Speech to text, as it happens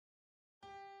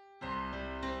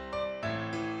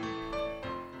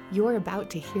You're about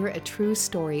to hear a true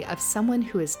story of someone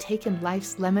who has taken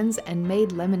life's lemons and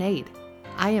made lemonade.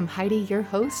 I am Heidi, your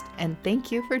host, and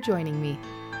thank you for joining me.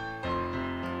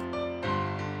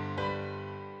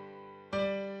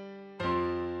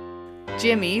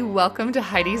 Jimmy, welcome to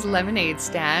Heidi's Lemonade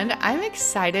Stand. I'm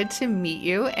excited to meet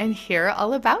you and hear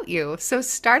all about you. So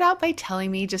start out by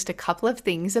telling me just a couple of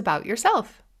things about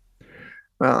yourself.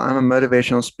 Well, I'm a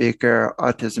motivational speaker,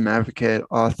 autism advocate,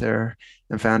 author,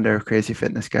 and founder of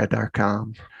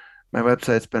crazyfitnessguy.com. My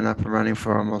website's been up and running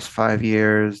for almost 5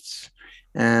 years,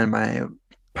 and my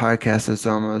podcast is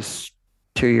almost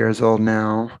 2 years old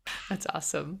now. That's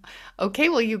awesome. Okay,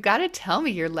 well, you got to tell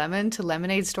me your lemon to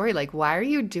lemonade story. Like, why are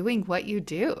you doing what you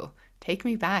do? Take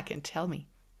me back and tell me.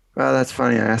 Well, that's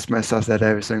funny. I ask myself that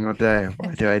every single day.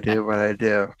 Why do I do what I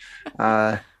do?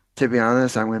 Uh, to be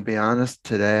honest, I'm going to be honest.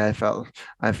 Today,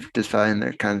 I've just found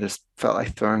it kind of just felt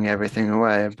like throwing everything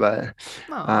away.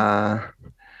 Aw. Uh,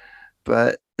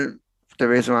 but the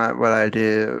reason why what I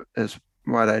do is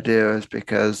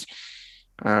because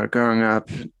growing up,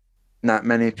 not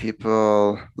many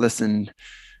people listened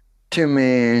to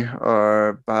me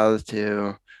or bothered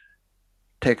to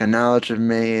take a knowledge of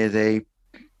me.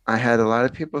 I had a lot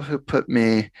of people who put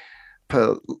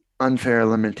unfair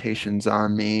limitations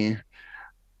on me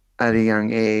at a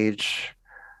young age.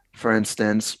 For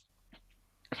instance,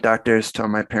 doctors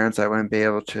told my parents I wouldn't be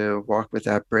able to walk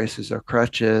without braces or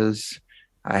crutches.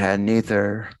 I had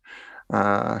neither.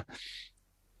 Uh,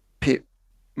 pe-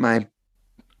 my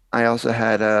I also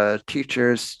had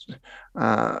teachers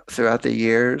throughout the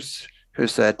years who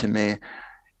said to me,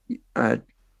 uh,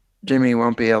 Jimmy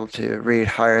won't be able to read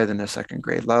higher than a second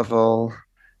grade level.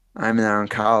 I'm now in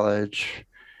college.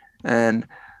 And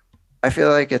I feel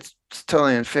like it's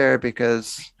totally unfair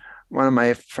because one of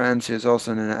my friends who's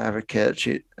also an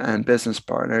advocate and business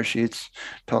partner, she's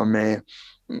told me,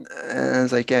 and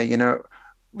it's like, yeah,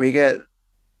 we get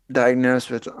diagnosed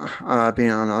with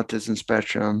being on autism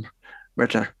spectrum,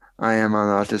 which I am on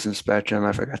the autism spectrum.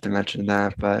 I forgot to mention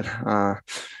that, but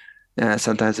yeah,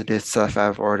 sometimes I do stuff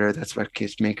out of order. That's what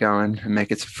keeps me going and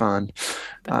make it fun.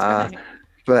 That's Uh, right.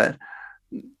 but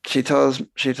she told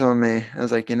me, I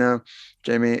was like,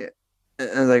 Jamie,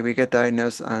 and like we get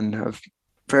diagnosed on a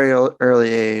very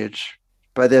early age,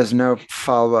 but there's no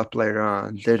follow up later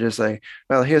on. They're just like,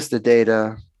 well, here's the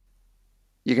data.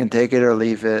 You can take it or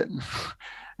leave it.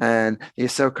 And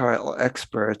these so-called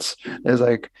experts is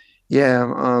like, yeah,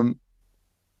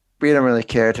 we don't really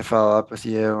care to follow up with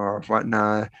you or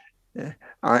whatnot.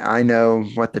 I know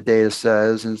what the data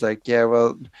says. And it's like, yeah,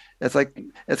 well, it's like,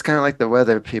 it's kind of like the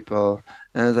weather people.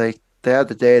 And it's like, they have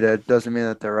the data, it doesn't mean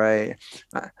that they're right.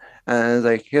 Uh, And it's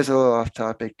like, here's a little off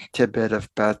topic tidbit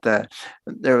about that.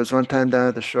 There was one time down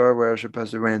at the shore where it was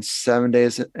supposed to rain 7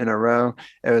 days in a row.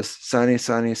 It was sunny,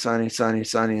 sunny, sunny, sunny,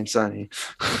 sunny, and sunny.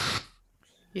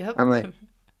 Yep. I'm like,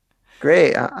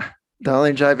 great. The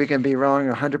only job you can be wrong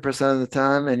 100% of the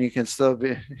time and you can still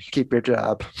keep your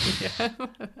job. Yeah,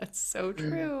 that's so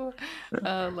true.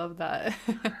 I love that.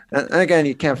 And again,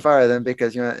 you can't fire them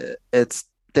because it's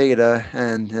data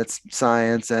and it's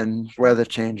science and weather Right.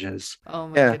 changes. Oh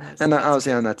my Yeah, goodness, and that's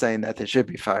obviously I'm great. not saying that they should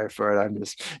be fired for it. I'm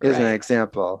just is an Right.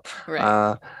 example. Right.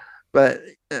 Uh, but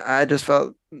I just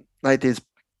felt like these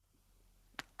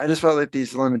I just felt like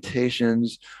these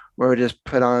limitations were just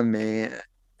put on me,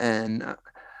 and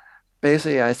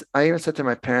basically I even said to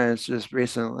my parents just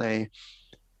recently,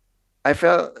 I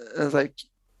felt as like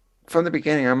from the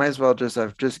beginning, I might as well just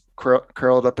have just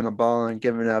curled up in a ball and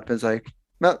given up. It's like,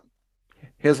 well,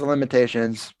 here's the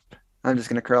limitations. I'm just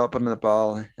gonna curl up in the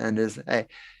ball and just, hey,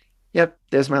 yep,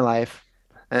 there's my life.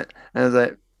 And it's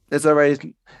like, it's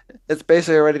already, it's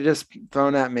basically already just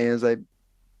thrown at me. It's like,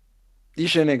 you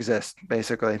shouldn't exist,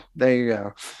 basically. There you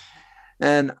go.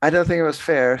 And I don't think it was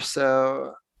fair.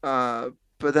 Uh,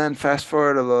 but then fast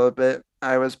forward a little bit,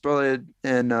 I was bullied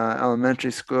in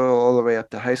elementary school all the way up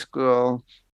to high school.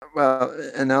 Well,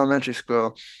 in elementary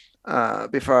school,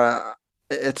 before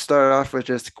it started off with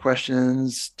just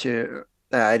questions to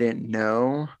that I didn't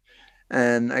know,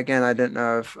 and again, I didn't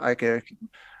know if I could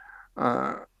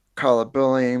uh, call it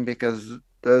bullying because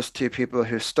those two people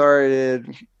who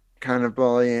started kind of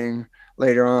bullying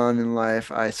later on in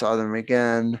life, I saw them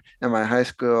again in my high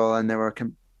school, and they were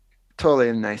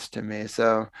totally nice to me.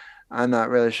 So I'm not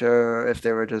really sure if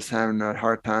they were just having a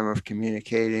hard time of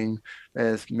communicating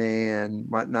with me and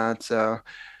whatnot. So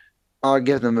I'll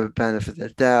give them a benefit of the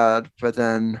doubt. But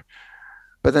then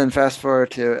fast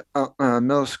forward to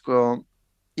middle school,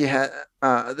 you had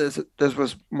there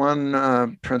was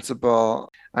one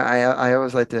principal. I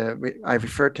always like to I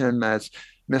refer to him as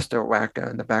Mr. Wacko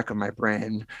in the back of my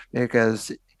brain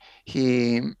because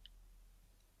he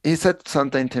he said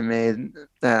something to me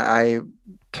that I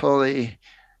totally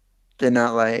did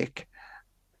not like.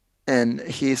 And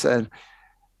he said,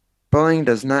 bullying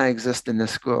does not exist in the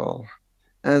school.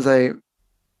 And I was like,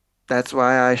 that's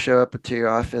why I show up to your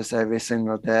office every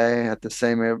single day at the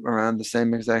same around the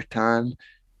same exact time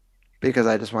because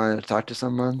I just wanted to talk to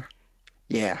someone.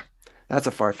 Yeah, that's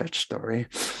a far-fetched story.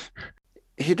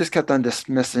 He just kept on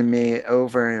dismissing me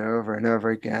over and over and over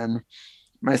again.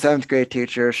 My seventh grade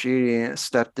teacher, she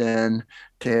stepped in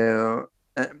to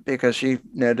because she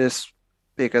noticed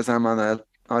because I'm on the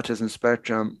autism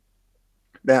spectrum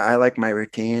that I like my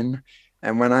routine.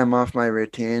 And when I'm off my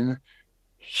routine,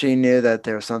 she knew that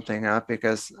there was something up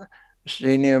because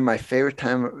she knew my favorite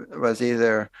time was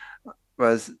either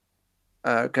was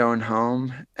going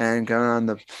home and going on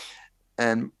the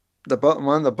and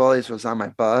one of the bullies was on my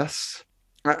bus.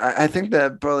 I think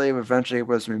that bully eventually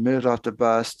was removed off the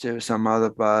bus to some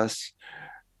other bus,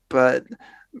 but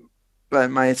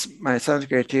my seventh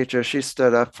grade teacher, she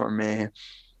stood up for me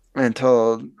and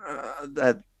told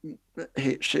that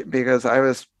because I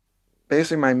was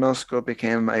basically my middle school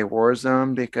became a war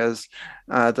zone because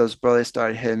those bullies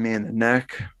started hitting me in the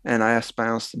neck and I have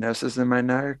spinal stenosis in my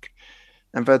neck.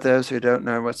 And for those who don't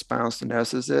know what spinal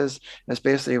stenosis is, it's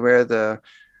basically where the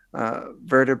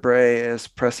vertebrae is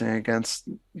pressing against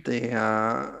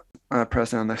the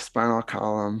pressing on the spinal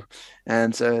column,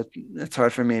 and so it's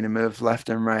hard for me to move left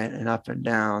and right and up and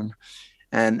down.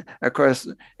 And of course,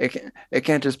 it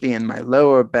can't just be in my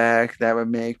lower back. That would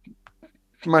make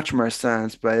much more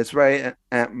sense, but it's right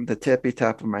at the tippy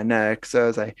top of my neck. So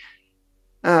it's like,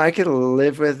 oh, I could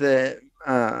live with it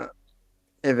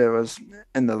if it was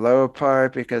in the lower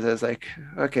part because it's like,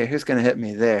 okay, who's gonna hit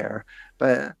me there?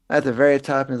 But at the very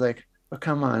top, it's like, oh,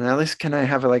 come on, at least can I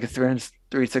have like a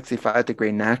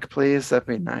 365-degree neck, please? That'd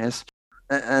be nice.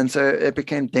 And so it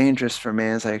became dangerous for me.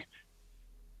 It's like,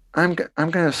 I'm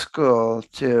going to school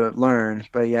to learn,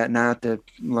 but yet not to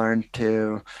learn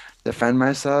to defend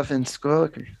myself in school.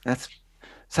 That's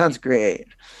sounds great.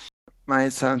 My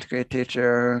seventh grade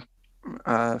teacher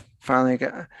finally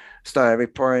started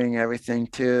reporting everything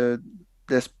to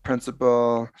this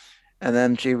principal, and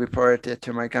then she reported it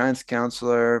to my guidance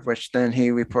counselor, which then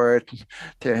he reported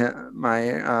to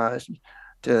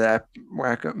to that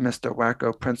Mr.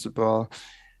 Wacko principal,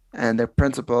 and the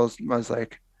principal was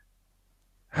like,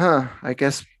 "Huh, I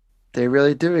guess they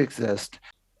really do exist."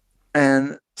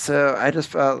 And so I just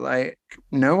felt like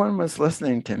no one was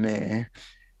listening to me.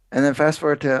 And then fast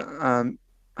forward to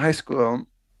high school,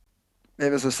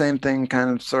 it was the same thing kind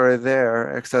of sort of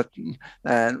there, except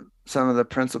that some of the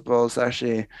principals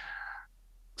actually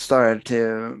started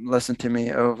to listen to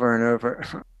me over and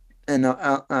over. In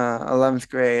 11th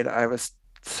grade, I was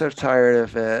so tired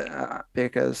of it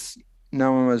because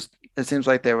no one was, it seems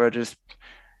like they were just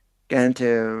getting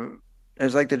to,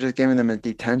 it's like they're just giving them a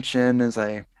detention. It's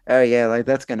like, oh yeah, like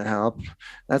that's gonna help.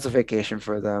 That's a vacation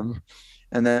for them.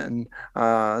 And then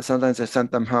sometimes I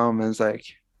sent them home and it's like,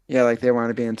 yeah, like they want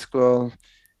to be in school.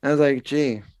 And I was like,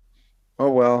 gee, oh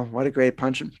well, what a great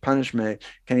punishment.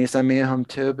 Can you send me home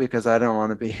too? Because I don't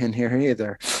want to be in here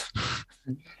either.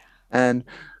 And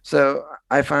so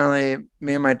I finally,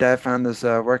 me and my dad found this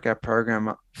workout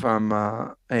program from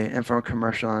a info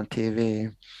commercial on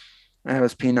TV. And it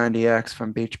was P90X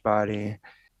from Beachbody.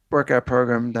 Workout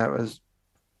program that was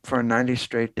for 90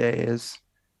 straight days.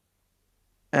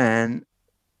 And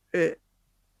it,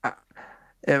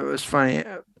 it was funny.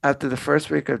 After the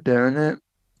first week of doing it,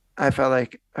 I felt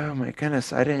like, oh my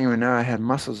goodness, I didn't even know I had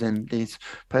muscles in these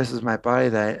places of my body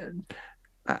that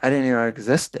I didn't even know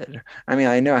existed. I mean,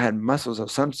 I knew I had muscles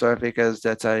of some sort because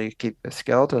that's how you keep the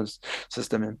skeletal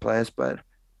system in place, but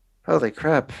holy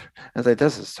crap. I was like,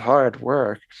 this is hard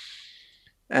work.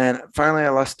 And finally, I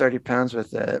lost 30 pounds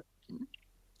with it.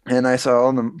 And I saw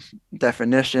all the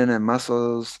definition and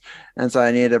muscles. And so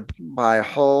I needed to buy a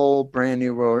whole brand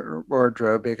new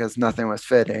wardrobe because nothing was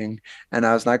fitting. And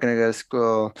I was not going to go to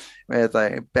school with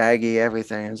like baggy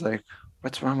everything. It's like,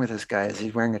 what's wrong with this guy? Is he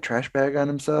wearing a trash bag on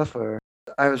himself? Or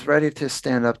I was ready to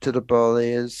stand up to the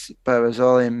bullies, but it was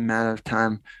only a matter of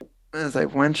time. It was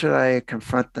like, when should I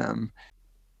confront them?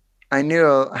 I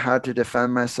knew how to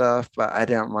defend myself, but I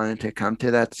didn't want it to come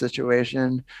to that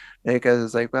situation because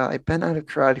it's like, well, I've been out of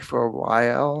karate for a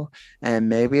while, and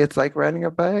maybe it's like riding a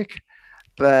bike,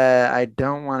 but I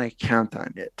don't want to count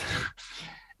on it.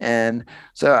 And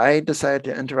so I decided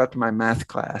to interrupt my math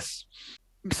class.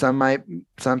 Some might,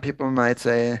 some people might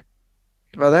say,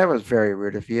 well, that was very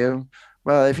rude of you.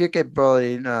 Well, if you get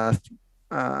bullied, I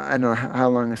don't know how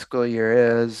long a school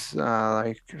year is,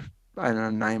 like, I don't know,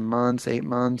 9 months, 8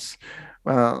 months.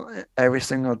 Well, every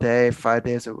single day, 5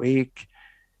 days a week,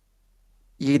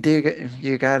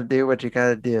 you gotta do what you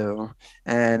gotta do.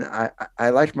 And I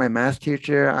liked my math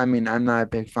teacher. I mean, I'm not a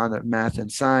big fan of math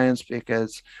and science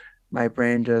because my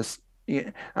brain just,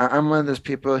 yeah, I'm one of those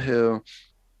people who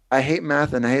I hate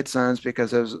math and I hate science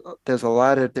because there's a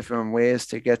lot of different ways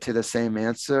to get to the same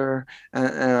answer. And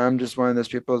I'm just one of those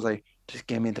people who's like, just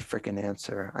give me the freaking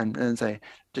answer. And it's like,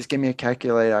 just give me a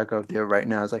calculator, I'll go do it right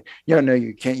now. It's like, yo, no,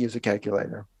 you can't use a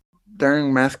calculator.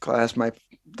 During math class, my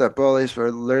the bullies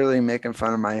were literally making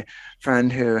fun of my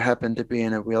friend who happened to be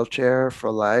in a wheelchair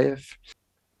for life.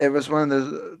 It was one of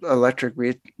those electric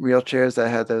wheelchairs that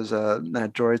had those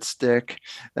that joystick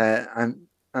that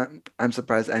I'm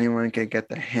surprised anyone could get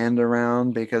their hand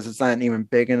around because it's not even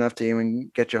big enough to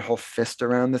even get your whole fist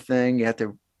around the thing. You have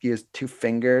to use two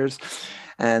fingers,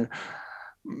 and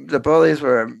the bullies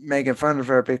were making fun of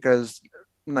her because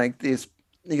like these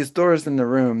doors in the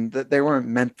room that they weren't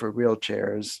meant for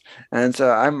wheelchairs, and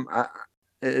so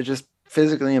it's just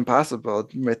physically impossible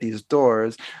with these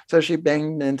doors. So she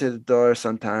banged into the door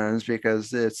sometimes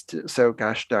because it's so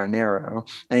gosh darn narrow,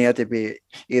 and you have to be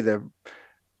either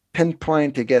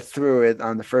pinpoint to get through it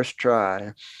on the first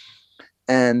try.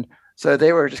 And so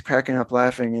they were just cracking up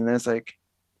laughing, and it's like,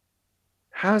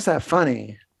 how's that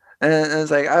funny? And it's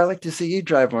like, I like to see you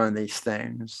drive one of these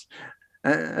things.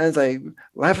 And it's like,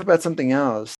 laugh about something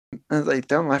else. And it's like,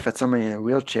 don't laugh at somebody in a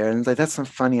wheelchair. And it's like, that's not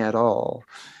funny at all.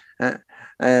 And,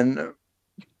 and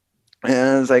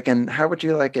and it's like, and how would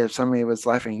you like if somebody was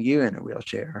laughing at you in a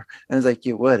wheelchair? And it's like,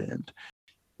 you wouldn't.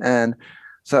 And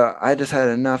so I just had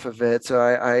enough of it. So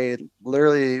I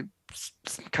literally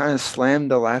kind of slammed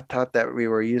the laptop that we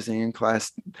were using in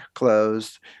class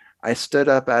closed. I stood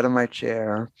up out of my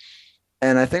chair.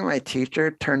 And I think my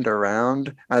teacher turned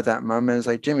around at that moment and was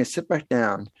like, Jimmy, sit back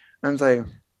down. I was like,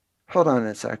 hold on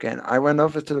a second. I went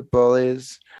over to the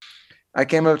bullies. I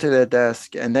came up to their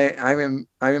desk and I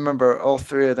remember all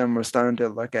three of them were starting to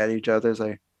look at each other. It's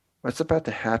like, what's about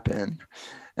to happen?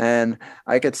 And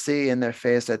I could see in their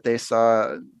face that they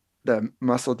saw the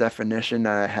muscle definition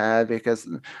that I had because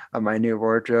of my new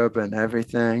wardrobe and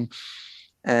everything.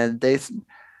 And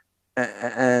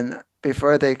and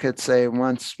before they could say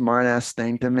one smart ass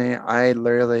thing to me, I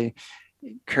literally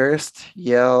cursed,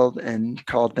 yelled, and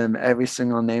called them every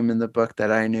single name in the book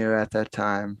that I knew at that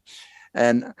time.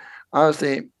 And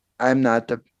obviously, I'm not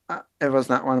the it was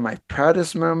not one of my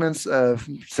proudest moments of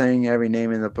saying every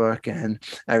name in the book and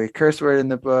every curse word in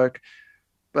the book,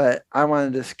 but I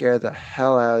wanted to scare the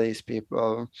hell out of these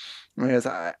people because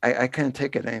I couldn't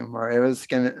take it anymore. It was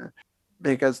gonna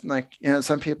because like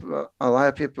some people, a lot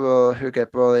of people who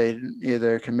get bullied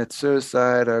either commit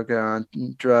suicide or go on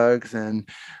drugs and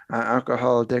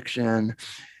alcohol addiction.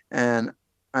 And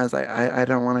I was like, I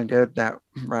don't want to go that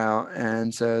route.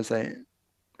 And so it's like,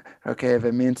 okay, if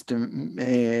it means to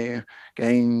me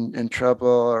getting in trouble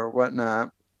or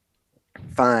whatnot,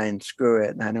 fine, screw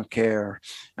it. I don't care.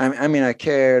 I mean, I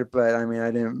cared, but I mean, I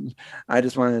didn't, I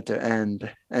just wanted it to end.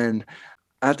 And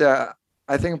after,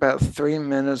 I think about 3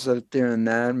 minutes of doing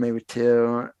that, maybe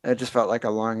two, it just felt like a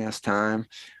long ass time.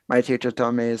 My teacher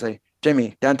told me, he's like,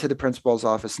 Jimmy, down to the principal's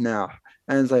office now.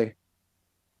 And it's like,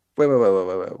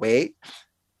 wait.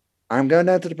 I'm going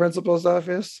down to the principal's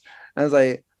office. I was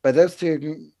like, but those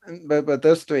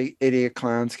three idiot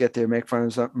clowns get to make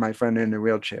fun of my friend in a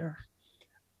wheelchair.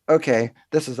 Okay,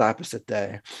 this is opposite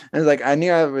day. And it's like I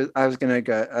knew I was gonna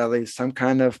get at least some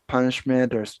kind of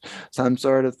punishment or some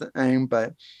sort of thing,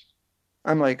 but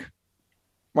I'm like,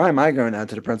 why am I going down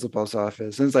to the principal's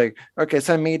office? And it's like, okay,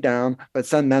 send me down, but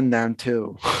send them down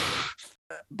too.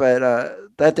 But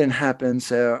that didn't happen.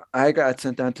 So I got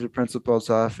sent down to the principal's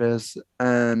office,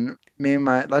 and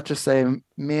let's just say,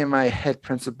 me and my head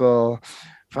principal,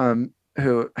 from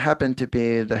who happened to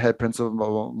be the head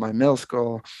principal of my middle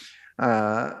school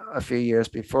a few years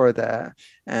before that,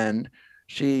 and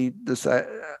she decided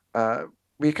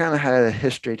we kind of had a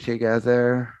history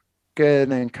together, good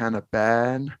and kind of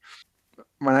bad.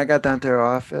 When I got down to her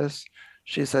office,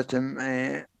 she said to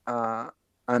me, I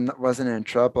wasn't in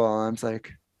trouble. I was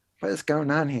like, what is going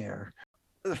on here?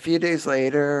 A few days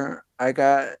later, I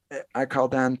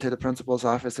called down to the principal's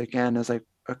office again. I was like,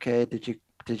 okay, did you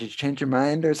change your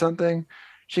mind or something?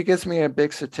 She gives me a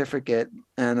big certificate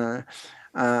and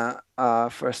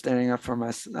for standing up for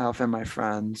myself and my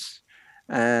friends.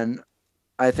 And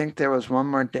I think there was one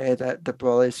more day that the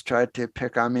bullies tried to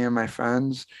pick on me and my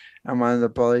friends, and one of the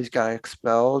bullies got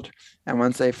expelled. And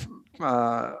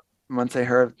uh, once they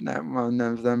heard that one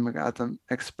of them got them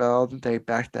expelled, they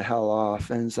backed the hell off.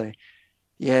 And it's like,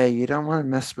 yeah, you don't want to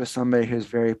mess with somebody who's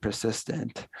very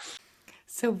persistent.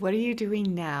 So, what are you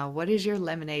doing now? What is your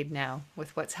lemonade now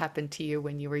with what's happened to you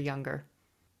when you were younger?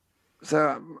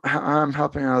 So I'm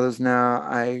helping others now.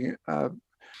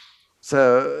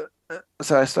 So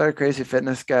so I started Crazy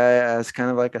Fitness Guy as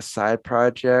kind of like a side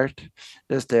project,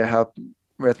 just to help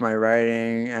with my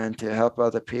writing and to help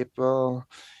other people.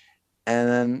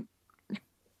 And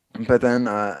then, but then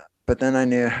I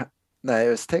knew that it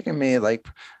was taking me like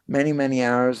many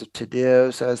hours to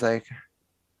do. So I was like,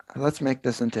 let's make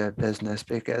this into a business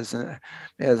because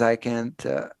I can't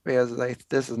because like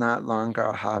this is not longer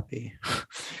a hobby.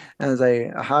 And it's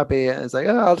like a hobby. It's like,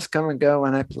 oh, I'll just come and go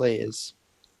when I please.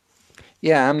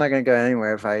 Yeah, I'm not gonna go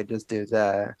anywhere if I just do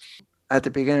that. At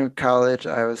the beginning of college,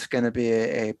 I was gonna be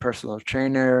a personal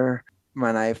trainer.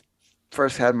 When I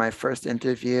first had my first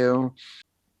interview,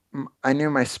 I knew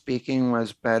my speaking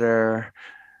was better.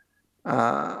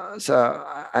 So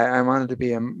I wanted to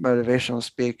be a motivational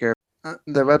speaker.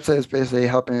 The website is basically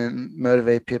helping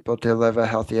motivate people to live a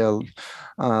healthier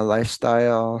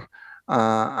lifestyle.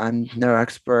 I'm no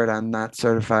expert. I'm not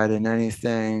certified in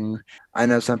anything. I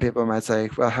know some people might say,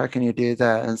 well, how can you do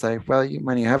that? And it's like, well,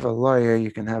 when you have a lawyer,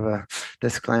 you can have a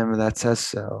disclaimer that says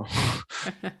so.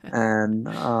 And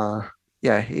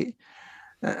yeah, he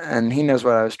knows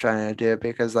what I was trying to do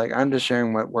because like I'm just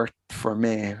sharing what worked for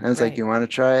me. And it's like, Right, you want to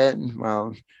try it?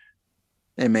 Well,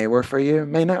 it may work for you, it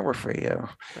may not work for you.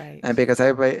 right. And because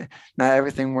everybody, not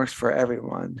everything works for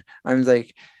everyone. I'm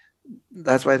like,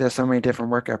 that's why there's so many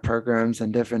different workout programs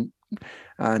and different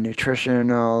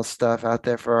nutritional stuff out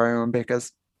there for our own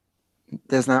because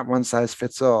there's not one size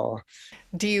fits all.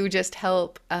 Do you just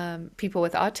help people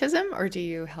with autism or do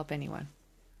you help anyone?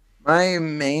 My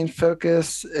main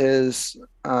focus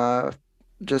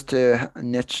just to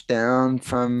niche down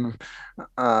from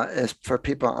is for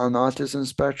people on the autism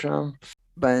spectrum.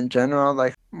 But in general,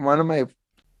 like one of my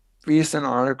recent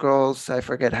articles, I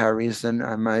forget how recent,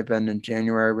 I might have been in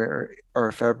January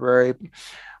or February.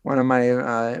 One of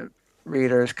my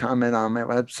readers commented on my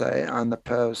website on the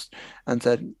post and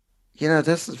said,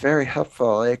 this is very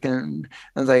helpful. I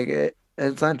was like,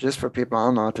 it's not just for people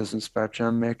on the autism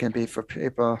spectrum. It can be for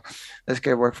people, it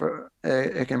can work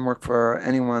for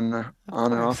anyone Of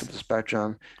on and off of course. the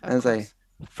spectrum. Of And it's like,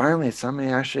 course. finally, somebody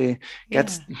actually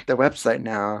gets Yeah. the website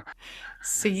now.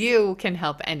 So you can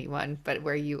help anyone, but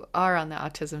where you are on the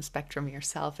autism spectrum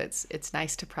yourself, it's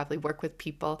nice to probably work with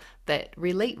people that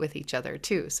relate with each other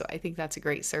too. So I think that's a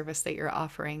great service that you're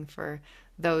offering for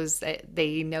those that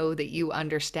they know that you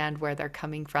understand where they're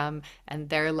coming from and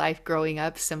their life growing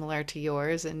up similar to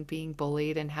yours and being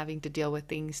bullied and having to deal with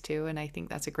things too. And I think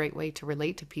that's a great way to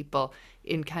relate to people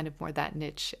in kind of more that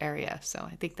niche area. So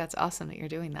I think that's awesome that you're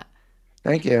doing that.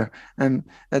 Thank you. And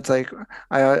it's like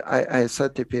I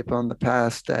said to people in the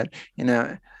past that,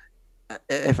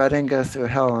 if I didn't go through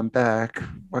hell and back,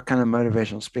 what kind of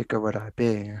motivational speaker would I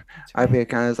be? That's I'd right. be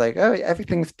kind of like, oh,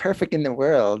 everything's perfect in the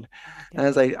world. And Yep.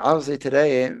 it's like, obviously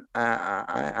today,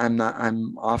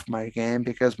 I'm off my game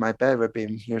because my bed would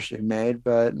be usually made,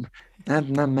 but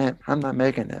I'm not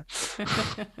making it.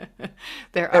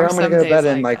 There If are I'm going to some go to days bed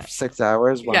in like like that. 6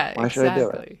 hours, Yeah, why should I do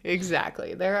it? exactly.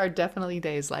 Exactly. There are definitely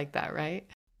days like that, right?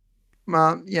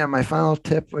 Well, yeah, my final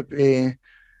tip would be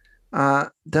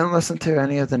don't listen to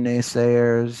any of the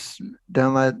naysayers.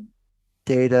 Don't let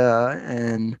data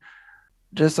and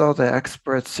just all the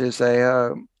experts who say,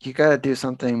 "Oh, you got to do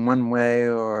something one way,"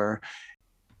 or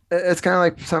it's kind of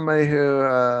like somebody who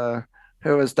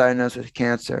was diagnosed with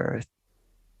cancer.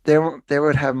 They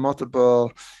would have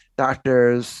multiple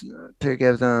doctors to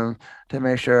give them to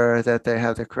make sure that they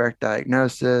have the correct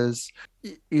diagnosis.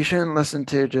 You shouldn't listen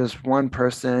to just one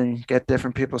person, get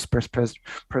different people's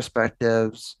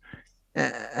perspectives.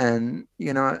 And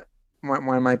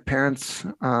when my parents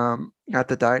got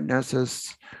the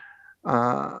diagnosis,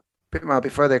 uh, well,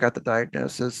 before they got the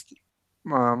diagnosis,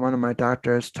 one of my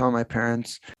doctors told my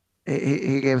parents,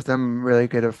 he gave them really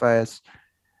good advice.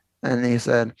 And he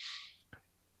said,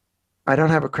 I don't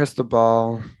have a crystal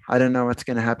ball. I don't know what's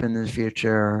going to happen in the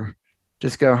future.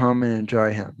 Just go home and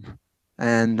enjoy him.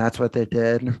 And that's what they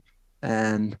did.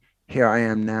 And here I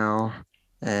am now.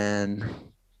 And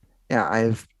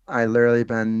yeah, I literally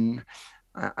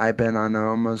I've been on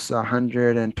almost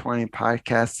 120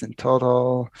 podcasts in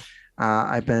total.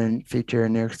 I've been featured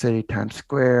in New York City Times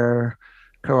Square,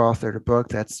 co-authored a book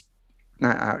that's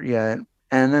not out yet.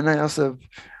 And then I also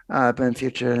been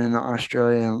featured in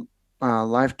Australian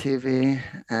live TV,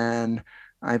 and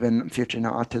I've been featured in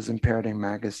Autism Parenting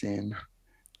magazine.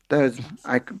 Those That's awesome.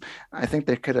 I I think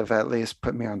they could have at least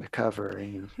put me on the cover.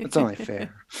 It's only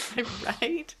fair.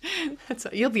 Right?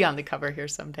 You'll be on the cover here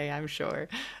someday, I'm sure.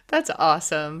 That's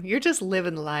awesome. You're just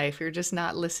living life. You're just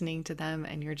not listening to them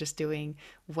and you're just doing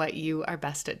what you are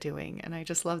best at doing. And I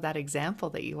just love that example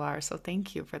that you are. So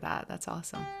thank you for that. That's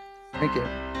awesome. Thank you.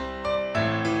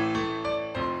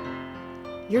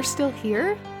 You're still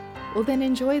here? Well, then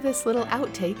enjoy this little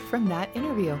outtake from that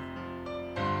interview.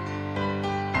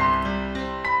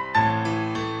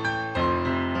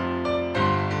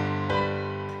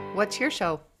 What's your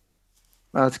show?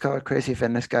 Well, it's called Crazy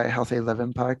Fitness Guy Healthy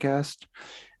Living Podcast.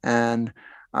 And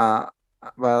uh,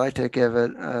 well, I like to give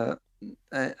it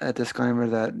a disclaimer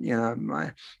that,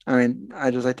 I mean,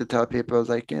 I just like to tell people, it's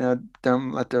like,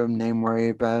 don't let their name worry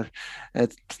about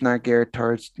it. It's not geared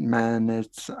towards men.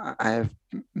 I have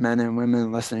men and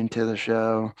women listening to the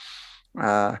show.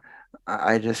 Uh,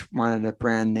 I just wanted a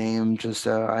brand name just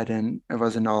so it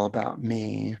wasn't all about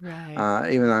me. Right.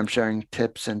 Even though I'm sharing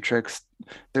tips and tricks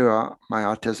through my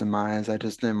autism eyes, I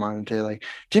just didn't want to do like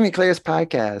Jimmy Clare's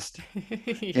podcast.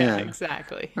 Yeah, Yeah.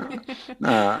 exactly.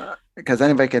 Because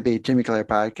anybody could be Jimmy Clare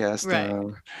podcast.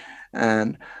 Right.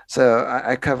 And so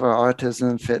I cover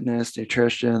autism, fitness,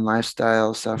 nutrition,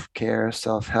 lifestyle, self-care,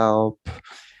 self-help.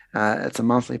 It's a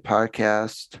monthly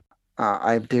podcast.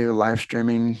 I do live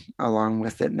streaming along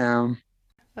with it now.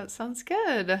 That sounds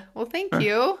good. Well, thank Uh,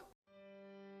 you.